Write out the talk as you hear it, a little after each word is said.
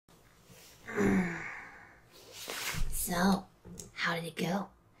So, how did it go?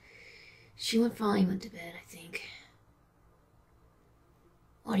 She went to bed, I think.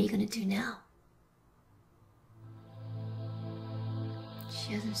 What are you gonna do now?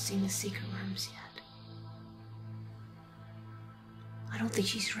 She hasn't seen the secret rooms yet. I don't think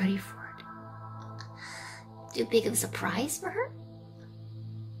she's ready for it. Too big of a surprise for her?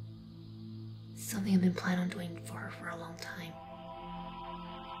 Something I've been planning on doing for her for a long time.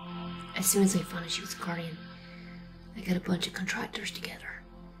 As soon as I found out she was a guardian, I got a bunch of contractors together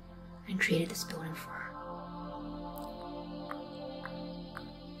and created this building for her.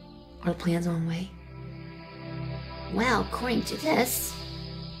 Are the plans on the way? Well, according to this...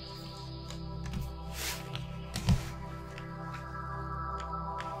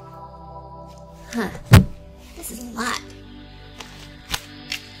 Huh. This is a lot.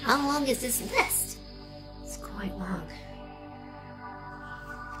 How long is this list? It's quite long.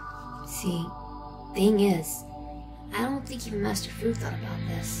 See, thing is, I don't think even Master Fu thought about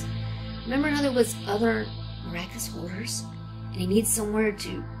this. Remember how there was other miraculous holders? And he needs somewhere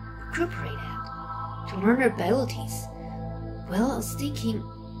to recuperate at, to learn their abilities. Well, I was thinking,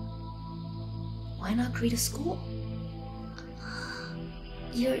 why not create a school?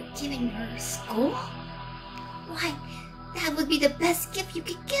 You're giving her a school? Why, that would be the best gift you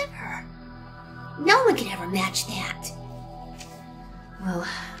could give her. No one could ever match that. Well,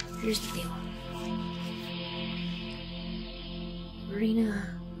 here's the deal. Marina,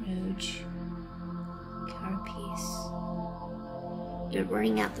 Rouge, Carapace. You're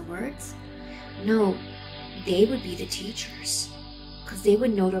running out the words? No, they would be the teachers. Because they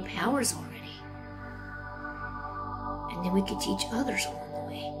would know their powers already. And then we could teach others along the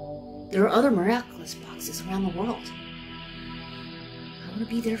way. There are other miraculous boxes around the world. I want to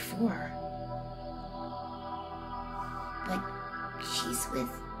be there for her. But she's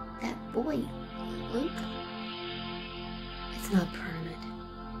with that boy, Luke. It's not permanent.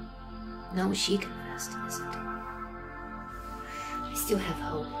 Not what she confessed, is it? I still have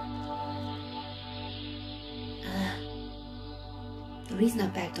hope. The reason I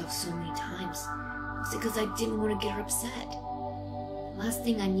backed off so many times was because I didn't want to get her upset. The last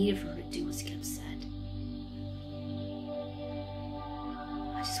thing I needed for her to do was get upset.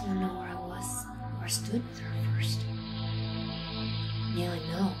 I just want to know where I was, where I stood with her first. Now I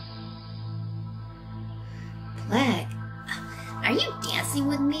know. Plague, are you dancing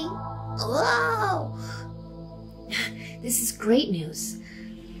with me? Whoa! This is great news.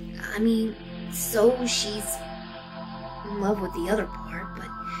 I mean, so she's in love with the other part, but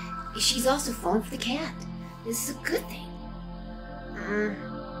she's also falling for the cat. This is a good thing.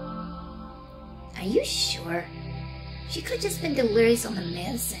 Are you sure? She could have just been delirious on the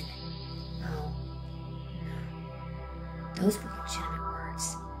medicine. No. Those were legitimate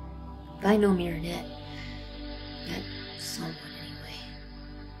words. By no marionette. That someone, anyway.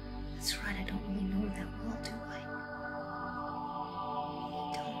 That's right, I don't really know her that well, do I? I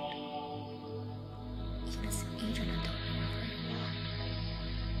don't. Even as an agent, I don't know her very well.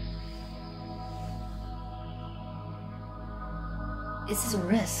 This is a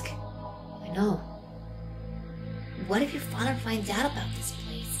risk. I know. What if your father finds out about this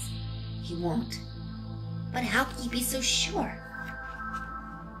place? He won't. But how can you be so sure?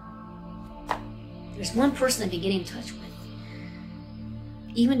 There's one person I've been getting in touch with.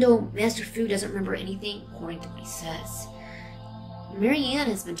 Even though Master Fu doesn't remember anything according to what he says, Marianne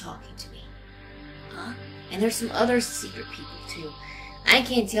has been talking to me. Huh? And there's some other secret people too. I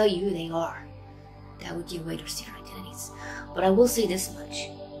can't tell you who they are. That would give away their secret identities. But I will say this much.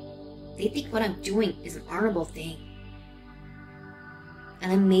 They think what I'm doing is an honorable thing.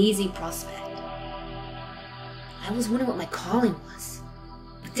 An amazing prospect. I was wondering what my calling was.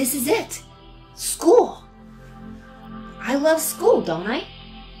 But this is it. School. I love school, don't I?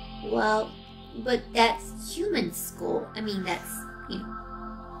 Well, but that's human school. I mean, that's, you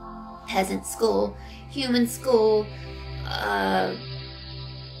know, peasant school, human school,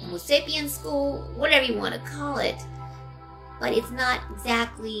 Homo sapien school, whatever you want to call it. But it's not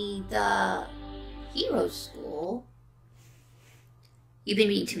exactly the hero school. You've been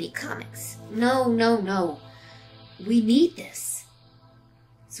reading too many comics. No. We need this.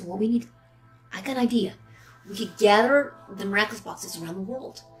 So what we need... I got an idea. We could gather the miraculous boxes around the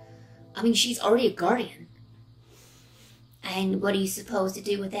world. I mean, she's already a guardian. And what are you supposed to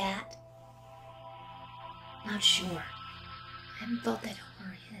do with that? Not sure. I haven't thought that over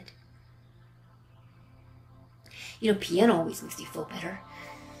my head. You know, piano always makes me feel better.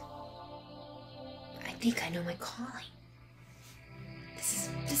 I think I know my calling. This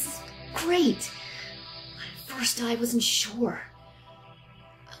is great. At first I wasn't sure.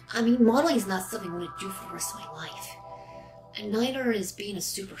 I mean, modeling is not something I want to do for the rest of my life. neither is being a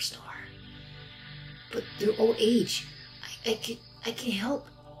superstar. But their old age, I can help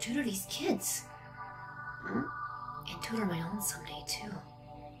tutor these kids. And tutor my own someday, too.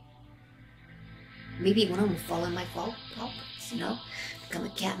 Maybe one of them will follow my footsteps, you know? Become a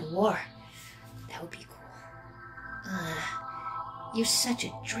cat in war. That would be cool. You're such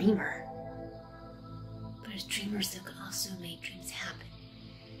a dreamer. But as dreamers, they can also make dreams happen.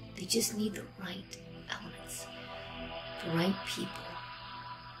 They just need the right elements. The right people.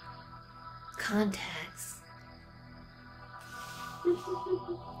 Contacts.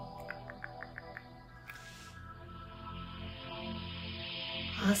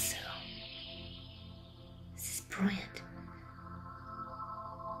 Also, this is brilliant.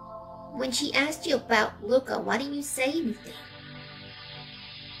 When she asked you about Luca, why didn't you say anything?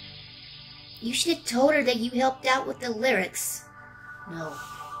 You should have told her that you helped out with the lyrics. No,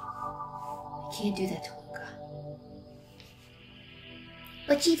 I can't do that to Luca.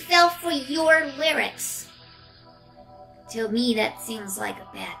 But she fell for your lyrics. To me, that seems like a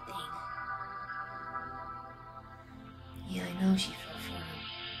bad thing. Yeah, I know she fell for him.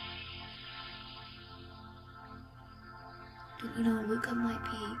 But you know, Luca might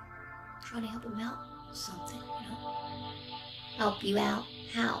be trying to help him out or something, you know? Help you out?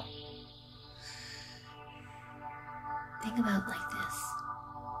 How? Think about it like this.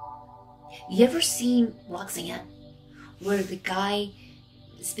 You ever seen Roxanne? Where the guy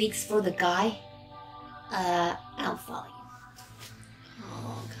speaks for the guy? I don't follow you.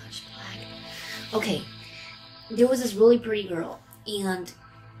 Oh gosh, Black. Okay, there was this really pretty girl, and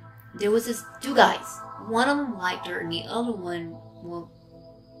there was this two guys. One of them liked her, and the other one, well,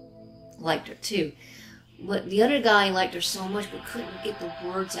 liked her too. But the other guy liked her so much, but couldn't get the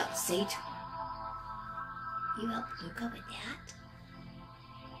words out to say to her. You helped Luca with that?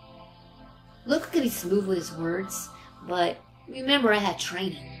 Luca could be smooth with his words, but remember I had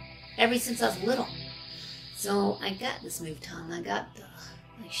training ever since I was little. So I got the smooth tongue. I got the,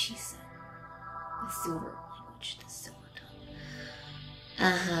 like she said, the silver language, the silver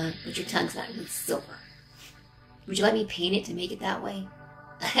tongue. But your tongue's not really silver. Would you let me paint it to make it that way?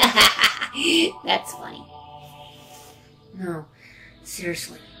 That's funny. No,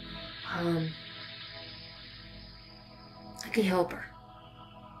 seriously. I could help her.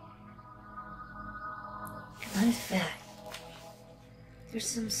 As a matter of fact, there's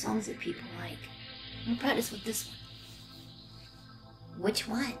some songs that people like. I'm gonna practice with this one. Which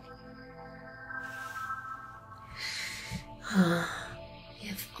one?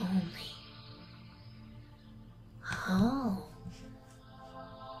 If only. Oh.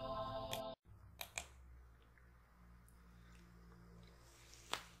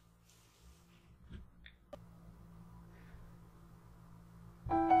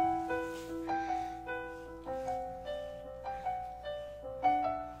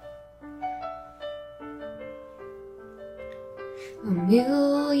 A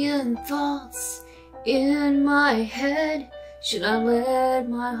million thoughts in my head. Should I let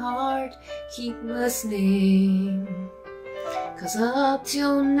my heart keep listening? 'Cause up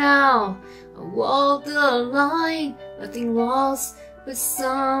till now I walked the line, nothing lost but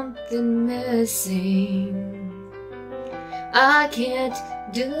something missing. I can't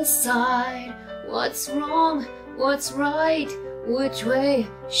decide what's wrong, what's right, which way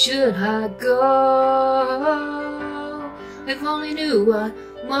should I go? If only knew what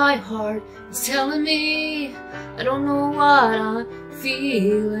my heart is telling me. I don't know what I'm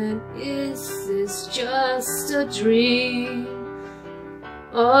feeling. Is this just a dream?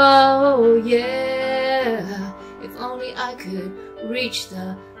 Oh yeah. If only I could reach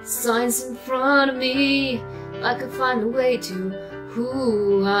the signs in front of me. I could find a way to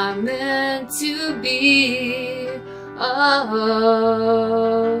who I'm meant to be.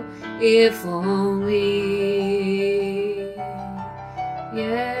 Oh, if only.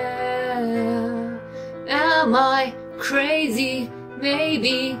 Yeah, am I crazy?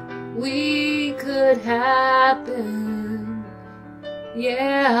 Maybe we could happen.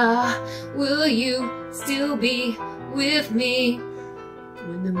 Yeah, will you still be with me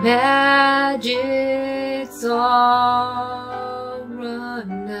when the magic's all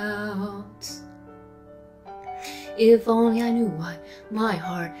run out? If only I knew what my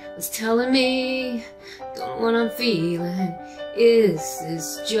heart was telling me. Don't know what I'm feeling. Is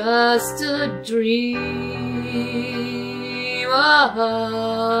this just a dream? Oh,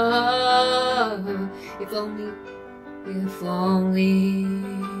 if only, if only,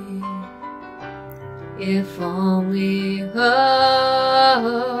 if only,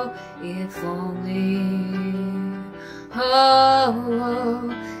 oh, if only, oh,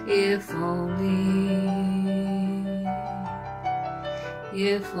 if only.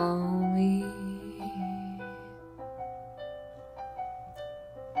 If only.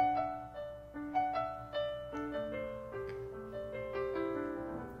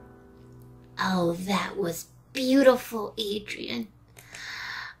 Oh, that was beautiful, Adrien.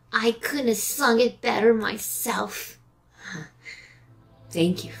 I couldn't have sung it better myself.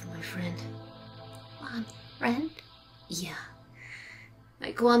 Thank you, my friend. Friend? Yeah.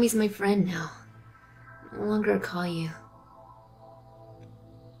 My Kwami's my friend now. No longer call you.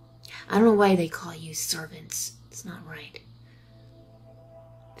 I don't know why they call you servants. It's not right.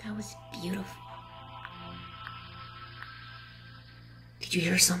 That was beautiful. Did you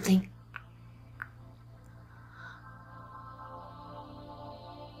hear something?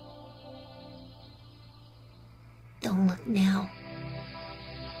 Don't look now.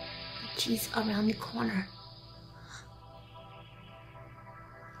 But she's around the corner.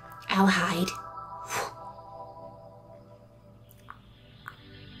 I'll hide.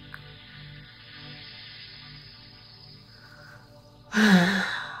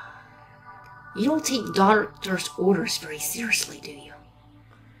 You don't take doctor's orders very seriously, do you?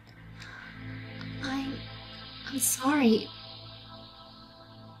 I'm sorry.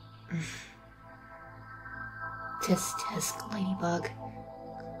 Tisk, Ladybug.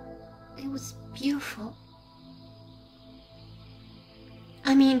 It was beautiful.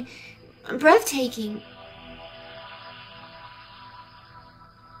 I mean, breathtaking.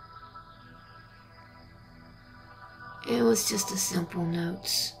 It was just a simple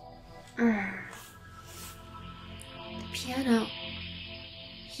notes. The piano.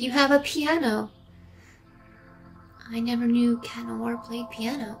 You have a piano. I never knew Cat Noir played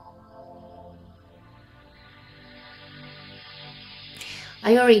piano.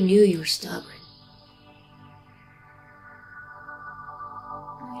 I already knew you were stubborn.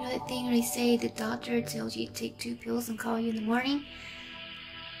 You know that thing where they say the doctor tells you to take 2 pills and call you in the morning?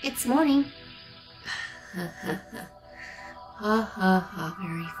 It's morning. Ha ha ha. Ha ha ha,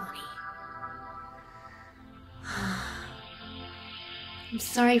 very funny. I'm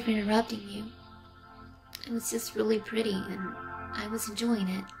sorry for interrupting you. It was just really pretty and I was enjoying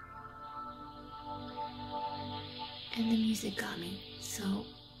it. And the music got me, so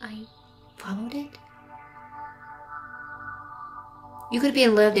I followed it. You could have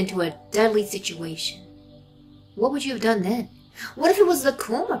been led into a deadly situation. What would you have done then? What if it was the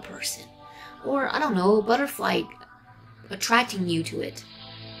coma person? Or, I don't know, a butterfly attracting you to it?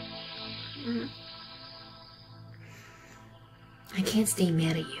 I can't stay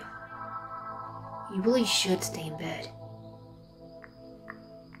mad at you. You really should stay in bed.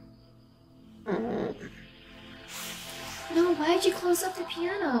 No, why'd you close up the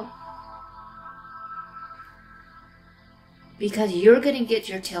piano? Because you're gonna get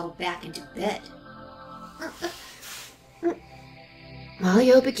your tail back into bed. Well,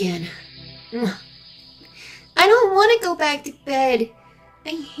 you'll begin. I don't want to go back to bed. I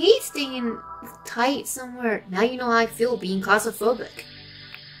hate staying tight somewhere. Now you know how I feel being claustrophobic.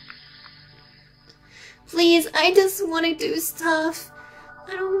 Please, I just want to do stuff.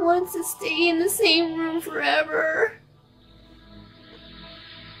 I don't want to stay in the same room forever.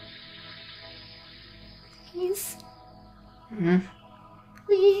 Please.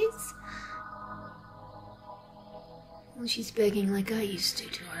 Please. Well, she's begging like I used to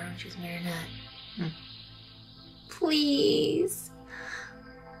her when she was marionette. Please.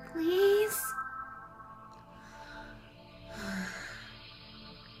 Please.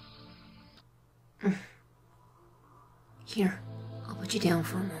 Here, I'll put you down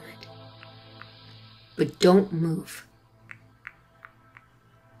for a moment. But don't move.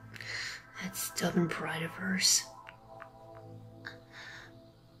 That stubborn pride of hers.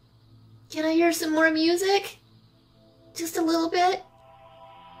 Can I hear some more music? Just a little bit?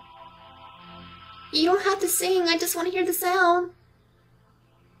 You don't have to sing, I just want to hear the sound.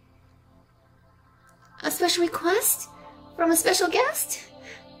 A special request? From a special guest?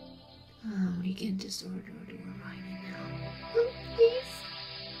 Oh, we get disorder to remind me now. Please.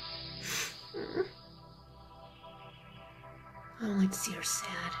 I don't like to see her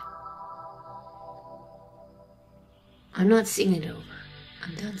sad. I'm not singing it over.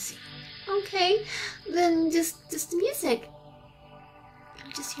 I'm done singing. Okay, then just the music. Can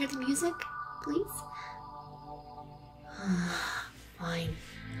I just hear the music, please? Fine.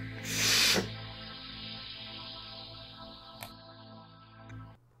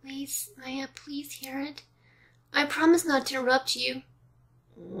 Please, Maya, please hear it. I promise not to interrupt you.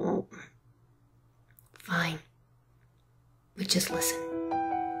 Fine. But just listen.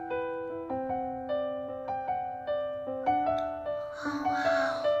 Oh,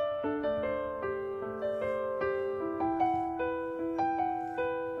 wow.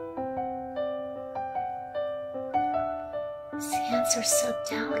 hands are so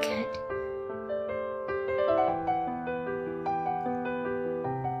delicate.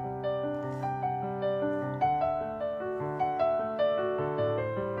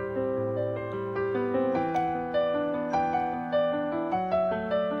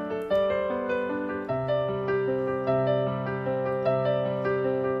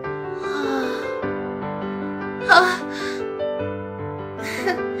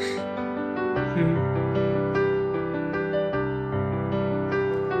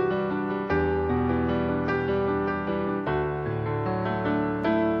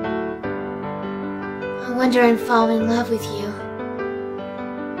 I wonder I'm falling in love with you.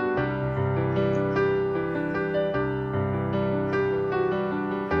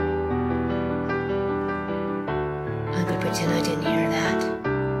 I'm gonna pretend I didn't hear that.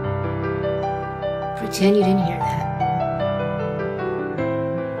 Pretend you didn't hear that.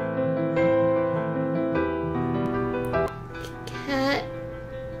 Cat,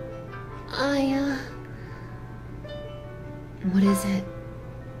 what is it?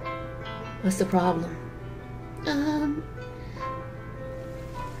 What's the problem?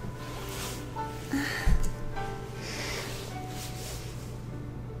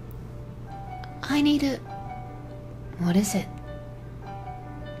 I need a... What is it?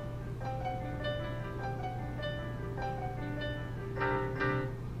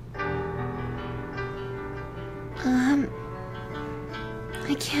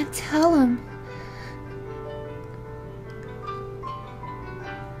 I can't tell him.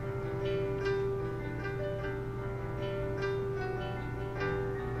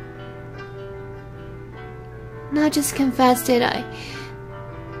 No, just confessed it.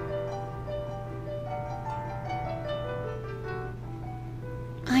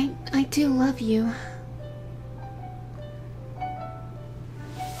 I do love you.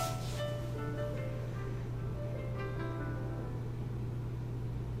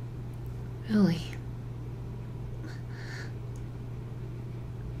 Really?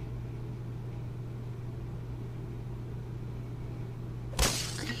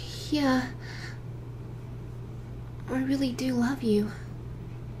 Yeah. I really do love you.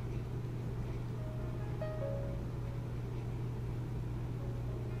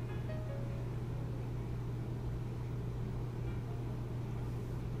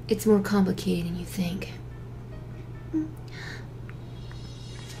 It's more complicated than you think.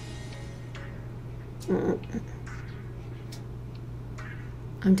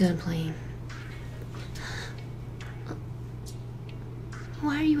 I'm done playing.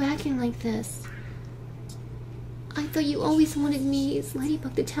 Why are you acting like this? I thought you always wanted me as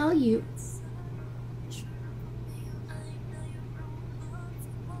Ladybug to tell you.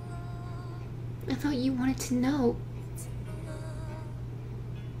 I thought you wanted to know.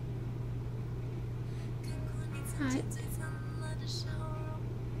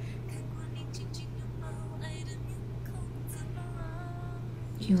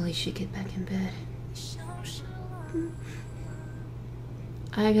 You really should get back in bed.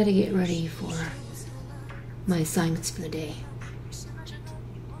 I gotta get ready for my assignments for the day.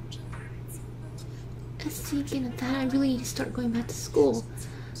 I was thinking of that. I really need to start going back to school.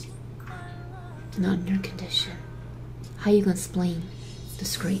 Not in your condition. How you gonna explain the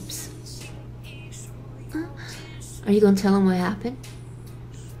scrapes? Are you gonna tell him what happened?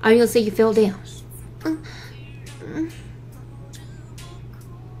 Are you gonna say you fell down?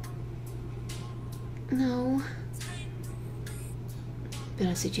 No. But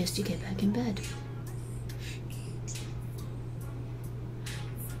I suggest you get back in bed.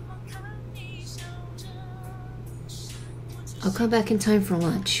 I'll come back in time for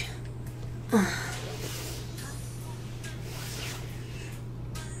lunch. You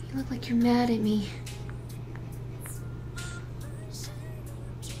look like you're mad at me.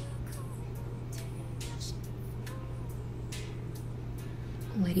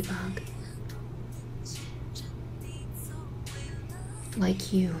 Ladybug.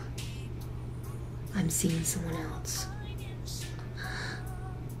 Like you, I'm seeing someone else.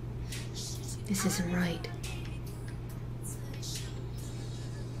 This isn't right.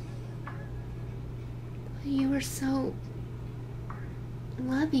 You were so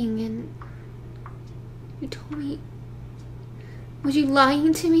loving and you told me... Was you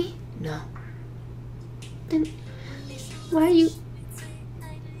lying to me? No. Then why are you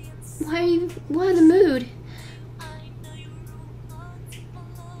in the mood?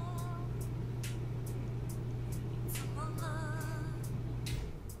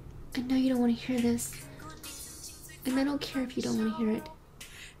 I know you don't want to hear this, and I don't care if you don't want to hear it.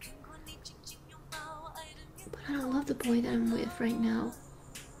 But I don't love the boy that I'm with right now.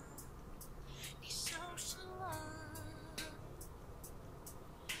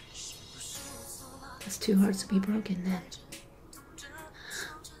 two hearts will be broken then.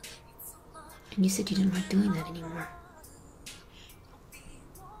 And you said you didn't like doing that anymore.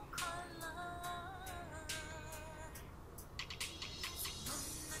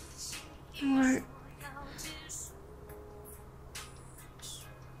 Or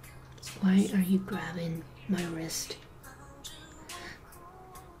why are you grabbing my wrist?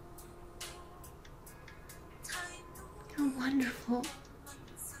 You're wonderful.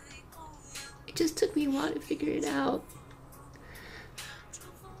 It just took me a while to figure it out.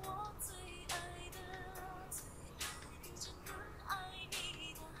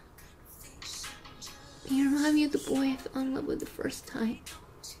 You remind me of the boy I fell in love with the first time.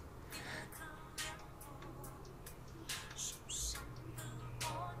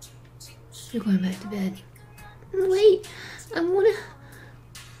 You're going back to bed. Wait, I wanna...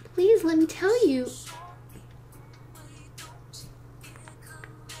 Please let me tell you.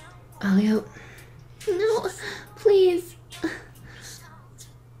 Alio. No, please.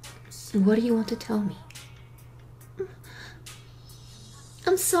 What do you want to tell me?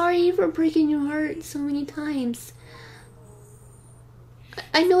 I'm sorry for breaking your heart so many times.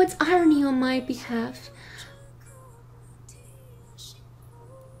 I know it's irony on my behalf.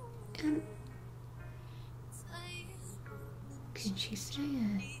 And can she say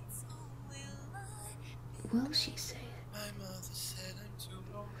it? Will she say it? My mother said I'm too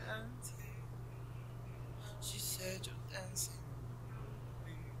romantic. She said you're dancing.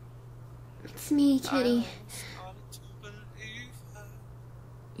 It's me, Kitty.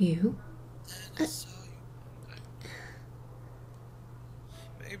 You?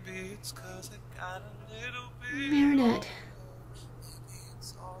 Maybe it's 'cause I got a little bit Marinette.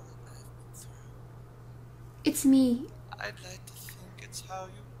 It's me. I'd like to think it's how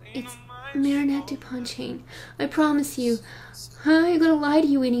you It's Marinette Duponchain. I promise you. I ain't gonna lie to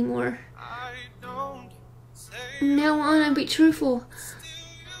you anymore. From now on, I'll be truthful.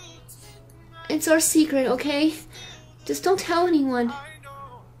 It's our secret, okay? Just don't tell anyone.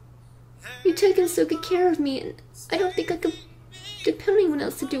 You've taken so good care of me, and I don't think I could depend on anyone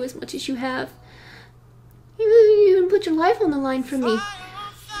else to do as much as you have. You even put your life on the line for me.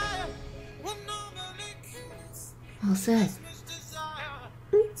 Well said.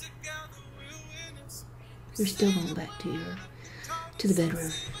 You're still going back to the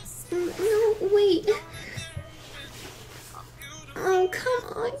bedroom. No, wait. Oh, come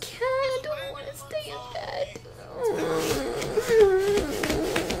on, Cat. I don't want to stay in bed.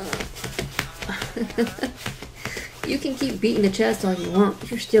 You can keep beating the chest all you want,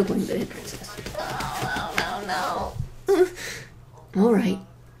 but you're still going to bed, Princess. No. All right.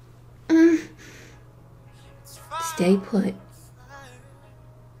 Stay put.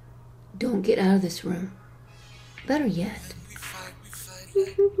 Don't get out of this room. Better yet.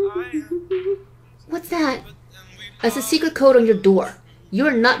 What's that? That's a secret code on your door.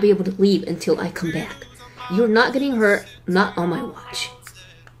 You'll not be able to leave until I come back. You're not getting hurt, not on my watch.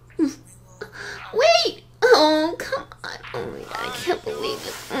 Wait! Oh, come on. Oh my god, I can't believe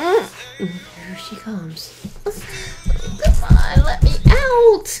it. Here she comes. Come on, let me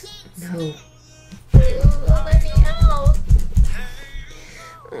out! No. Let me out.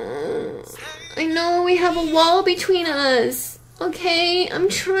 I know we have a wall between us. Okay, I'm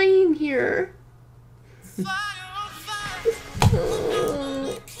trying here.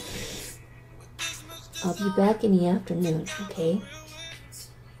 I'll be back in the afternoon, okay?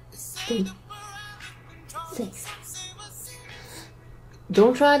 Stay safe.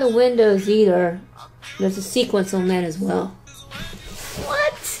 Don't try the windows either. There's a sequence on that as well.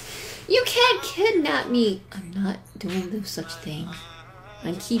 What? You can't kidnap me. I'm not doing no such thing.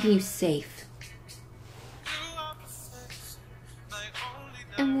 I'm keeping you safe.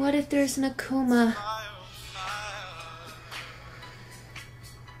 And what if there's an Akuma?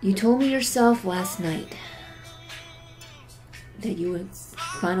 You told me yourself last night that you would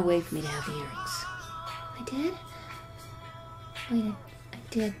find a way for me to have the earrings. I did? Wait, I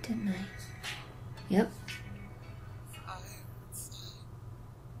did, didn't I? Yep.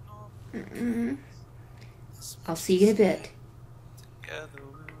 I'll see you in a bit.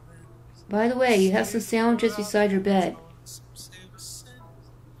 By the way, you have some sandwiches beside your bed.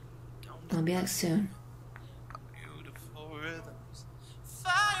 I'll be back soon.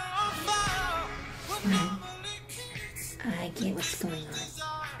 I get what's going on.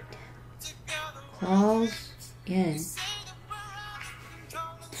 Claws in.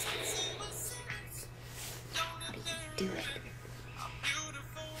 How do you do it?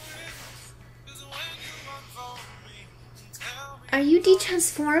 Are you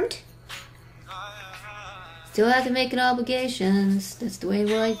de-transformed? Still have to make it obligations. That's the way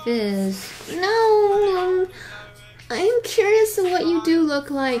life is. No, I'm curious of what you do look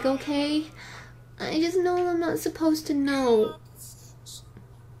like, okay? I just know I'm not supposed to know.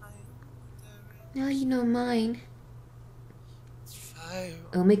 Now you know mine.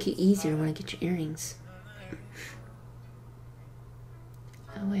 It'll make it easier when I get your earrings.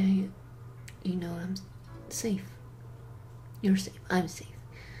 That way you know I'm safe. You're safe. I'm safe.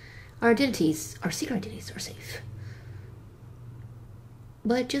 Our identities, our secret identities are safe.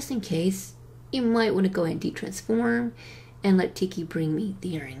 But just in case, you might want to go ahead and de-transform and let Tiki bring me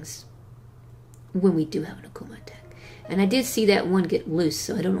the earrings when we do have an Akuma attack. And I did see that one get loose,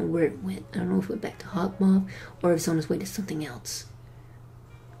 so I don't know where it went. I don't know if it went back to Hawkmoth or if it's on its way to something else.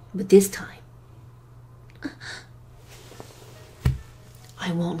 But this time,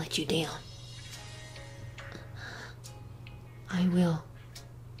 I won't let you down. I will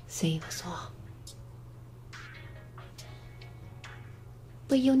save us all.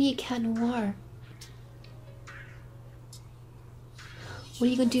 But you'll need Cat Noir. What are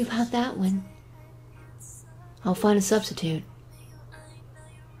you gonna do about that one? I'll find a substitute.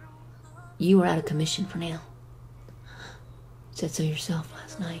 You were out of commission for now. Said so yourself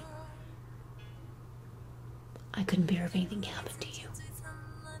last night. I couldn't bear if anything happened to you.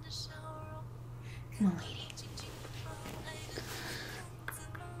 My lady.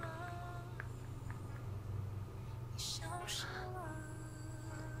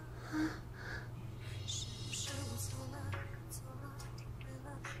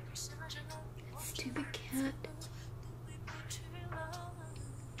 Stupid cat.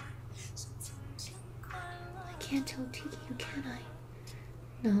 I can't tell Tiki, can I?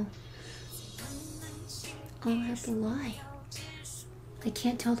 No. I'll have to lie. I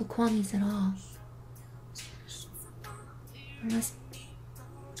can't tell the Kwamis at all. Unless...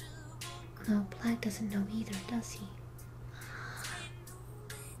 No, Black doesn't know either, does he?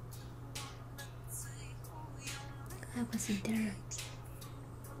 I wasn't there.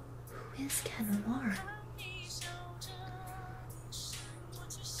 Who is Cat Noir?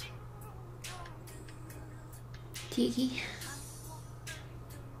 Tiki.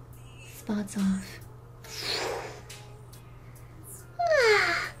 Spots off.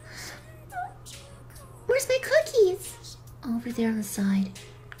 Where's my cookies? Over there on the side.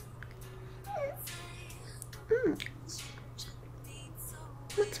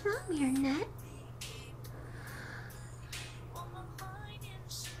 What's wrong with your nut?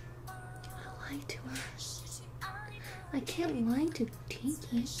 I lied to her. I can't lie to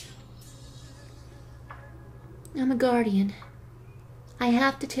Tiki. I'm a guardian. I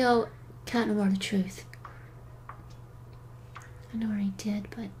have to tell Cat Noir the truth. I know I already did,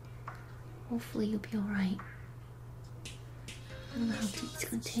 but hopefully you'll be alright. I don't know how Tiki's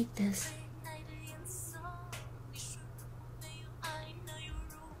gonna take this.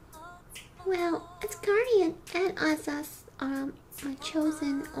 Well, as guardian and as my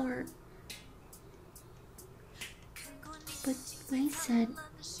chosen or... But Ray said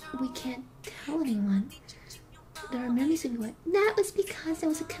we can't tell anyone. There are memories of what? That was because there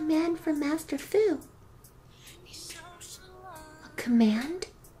was a command from Master Fu. A command?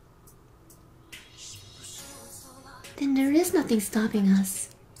 Then there is nothing stopping us.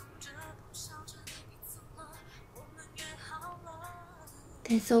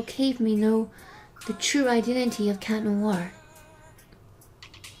 Then it's okay for me to know the true identity of Cat Noir.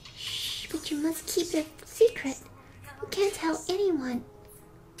 Shh, but you must keep it secret. You can't tell anyone.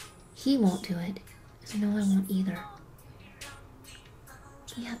 He won't do it. I know I won't either.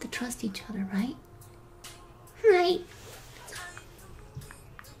 We have to trust each other, right? Right.